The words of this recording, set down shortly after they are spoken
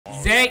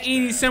Zach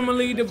Edey,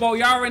 similarly to Bo.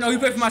 Y'all already know he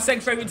played for my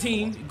second favorite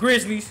team,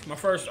 Grizzlies. My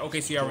first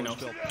OKC, y'all already know.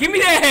 Give me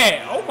that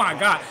hat. Oh my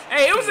God.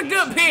 Hey, it was a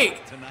good pick.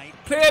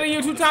 Player of the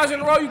year 2 times in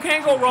a row. You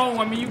can't go wrong.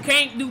 I mean, you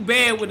can't do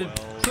bad with a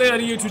player of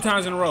the year 2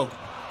 times in a row.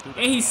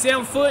 And he's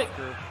 7 foot.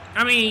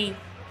 I mean,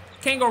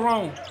 can't go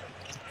wrong.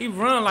 He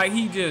run like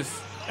he just.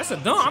 That's a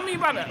dunk. I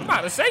mean, I'm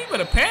about to say you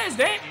better pass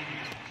that.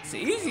 It's the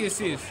easy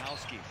assist.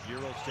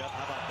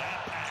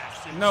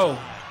 No,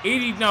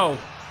 Edey, no.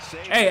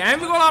 Hey, I ain't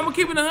even gonna lie, I'm gonna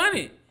keep it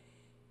 100.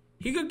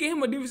 He could get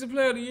him a defensive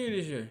player of the year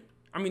this year.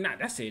 I mean, not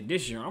that's it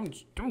this year. I'm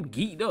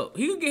geeked up.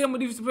 He could get him a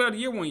defensive player of the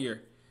year one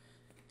year.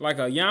 Like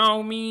a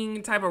Yao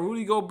Ming type of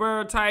Rudy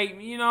Gobert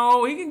type, you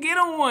know, he can get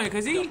him one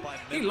because he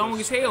long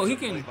as hell. He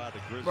can,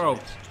 bro,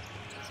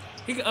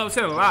 he can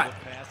upset a lot.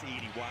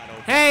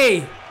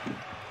 Hey,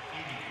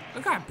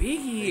 look how big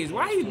he is.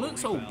 Why he look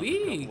so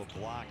big?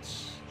 I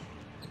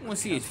want to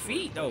see his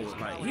feet though.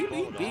 Like he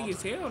big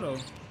as hell though.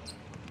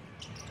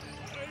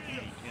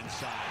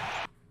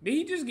 Did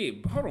he just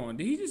get? Hold on.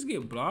 Did he just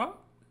get blocked?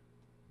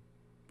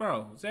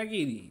 Bro, Zach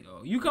Edey,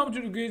 you come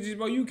to the Grizzlies,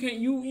 bro. You can't.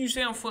 You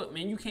 7 foot,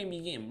 man. You can't be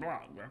getting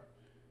blocked, bro.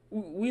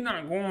 We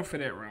not going for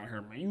that around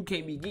here, man. You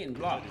can't be getting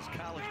blocked.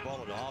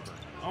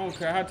 I don't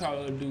care how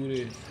tall the dude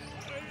is.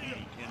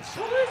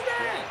 Who is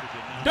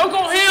that? Dunk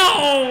on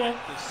him!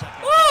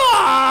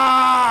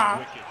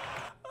 Ah!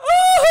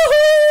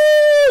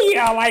 Ooh,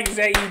 yeah, I like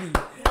Zach Edey.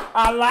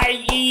 I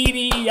like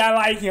Edey. I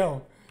like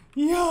him.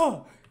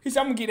 Yeah. He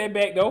said, I'm gonna get that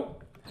back though.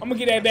 I'm gonna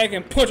get that back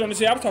and punch on the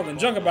shit. I was talking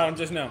junk about him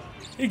just now.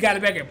 He got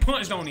it back and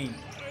punched on him.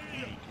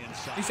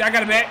 He said, I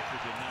got it back.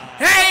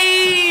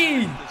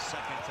 Hey!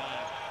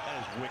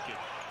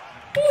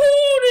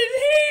 Ooh, his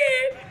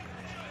head.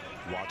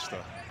 Watch the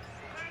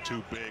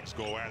 2 bigs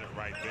go at it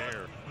right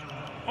there.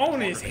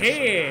 On his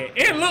head.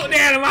 And looked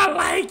at him. I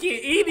like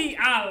it. Edey,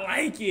 I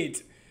like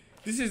it.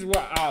 This is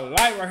what I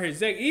like right here.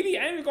 Zach Edey,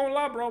 I ain't even gonna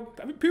lie, bro.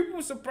 I mean, people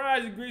were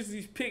surprised the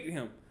Grizzlies picked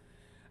him.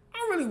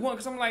 I really want,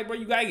 because I'm like, bro,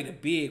 you got to get a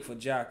big for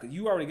Ja, because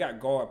you already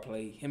got guard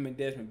play, him and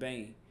Desmond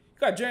Bain. You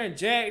got Jaren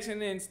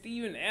Jackson and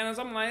Steven Adams.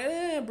 I'm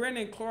like,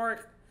 Brandon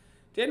Clark.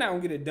 They're not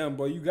going to get it done,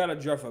 bro. You got to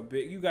draft a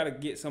big. You got to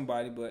get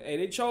somebody. But, hey,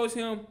 they chose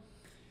him.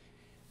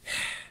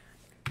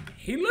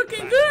 He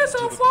looking good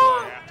so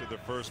far.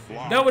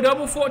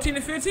 Double, 14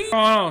 to 15. Hold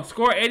on.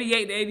 Score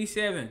 88 to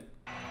 87.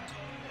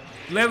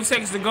 11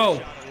 seconds to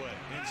go.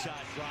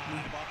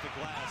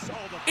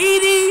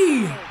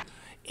 Edey!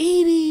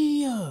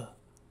 Edey!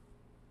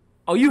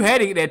 Oh, you had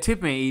to get that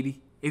tip in, Edey.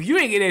 If you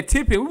ain't get that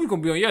tip in, we was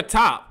going to be on your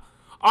top.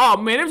 Oh,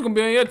 man, it was going to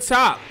be on your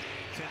top.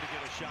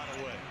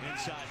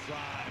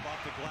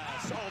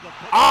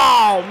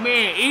 Oh,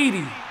 man,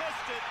 Edey.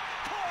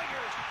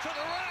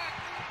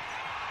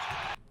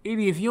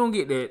 Edey, if you don't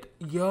get that,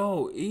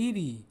 yo,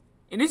 Edey.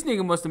 And this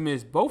nigga must have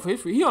missed both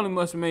his free. He only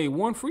must have made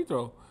 1 free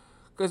throw.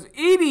 Because,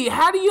 Edey,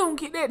 how do you don't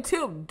get that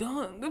tip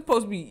done? That's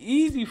supposed to be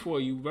easy for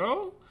you,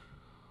 bro.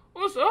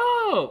 What's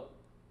up?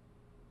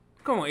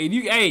 Come on,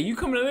 Edey. Hey, you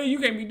coming to the league, you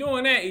can't be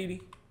doing that, Edey.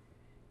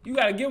 You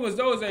got to give us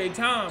those every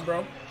time,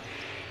 bro.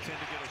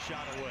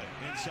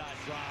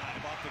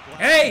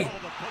 Hey!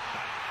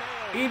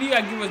 Edey, you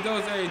got to give us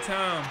those every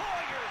time.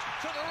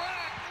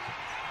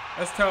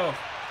 That's tough.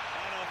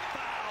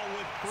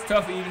 It's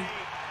tough, Edey.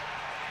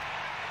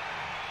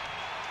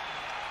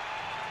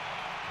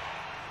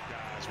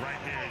 Guys, right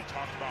here, you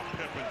talked about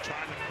Pippen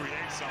trying to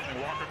create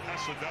something. Walker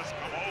Kessler does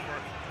come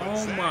over.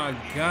 Oh, my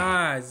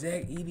God.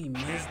 Zach Edey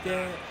missed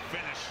that.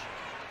 Finish.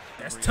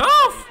 That's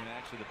tough.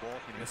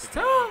 That's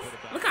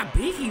tough. Look how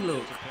big he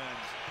looks.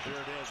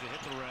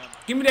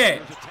 Give me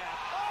that.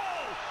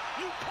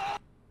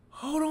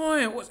 Hold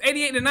on. What's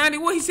 88 to 90?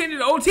 What, he sent it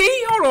to OT?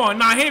 Hold on.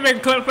 Nah, he ain't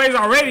making clutch plays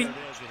already.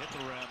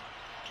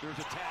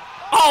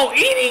 Oh,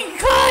 Edey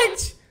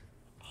clutch.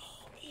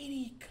 Oh,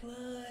 Edey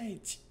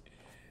clutch.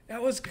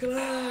 That was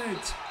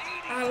clutch.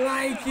 I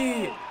like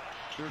it.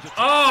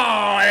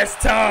 Oh, that's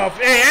tough.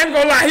 Hey, I ain't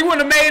gonna lie. He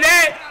wouldn't have made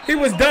that. He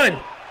was done.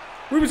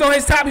 We was on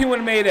his top. He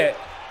wouldn't have made that.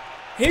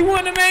 He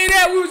wouldn't have made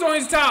that. We was on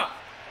his top.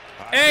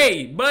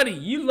 Hey, buddy,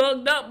 you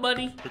lugged up,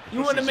 buddy. You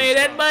wouldn't have made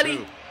that,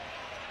 buddy.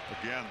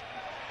 Again.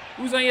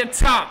 Who's on your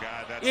top?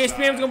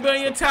 ESPN's gonna be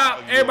on your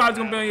top. Everybody's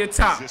gonna be on your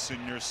top.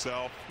 Position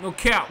yourself. No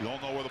cap. You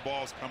don't know where the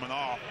ball's coming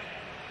off.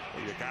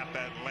 But you got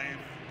that lane.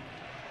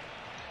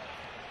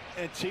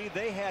 And T,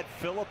 they had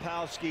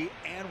Filipowski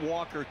and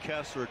Walker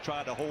Kessler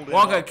trying to hold it.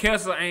 Walker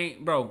Kessler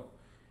ain't, bro.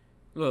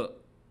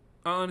 Look,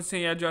 I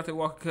understand y'all drafted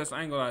Walker Kessler.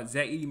 I ain't gonna lie.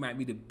 Zach Edey might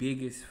be the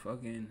biggest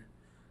fucking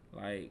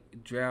like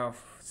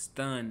draft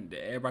stun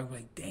that everybody be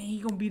like, dang, he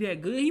gonna be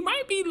that good. He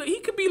might be. He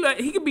could be like.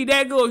 He could be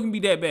that good. Or he can be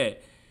that bad.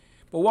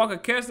 But Walker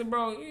Kessler,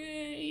 bro,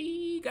 yeah,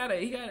 he got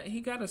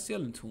a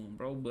ceiling to him,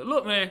 bro. But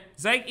look, man,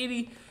 Zach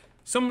Edey,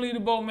 some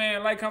leaderboard,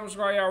 man. Like, comment,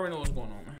 subscribe. Y'all already know what's going on, man.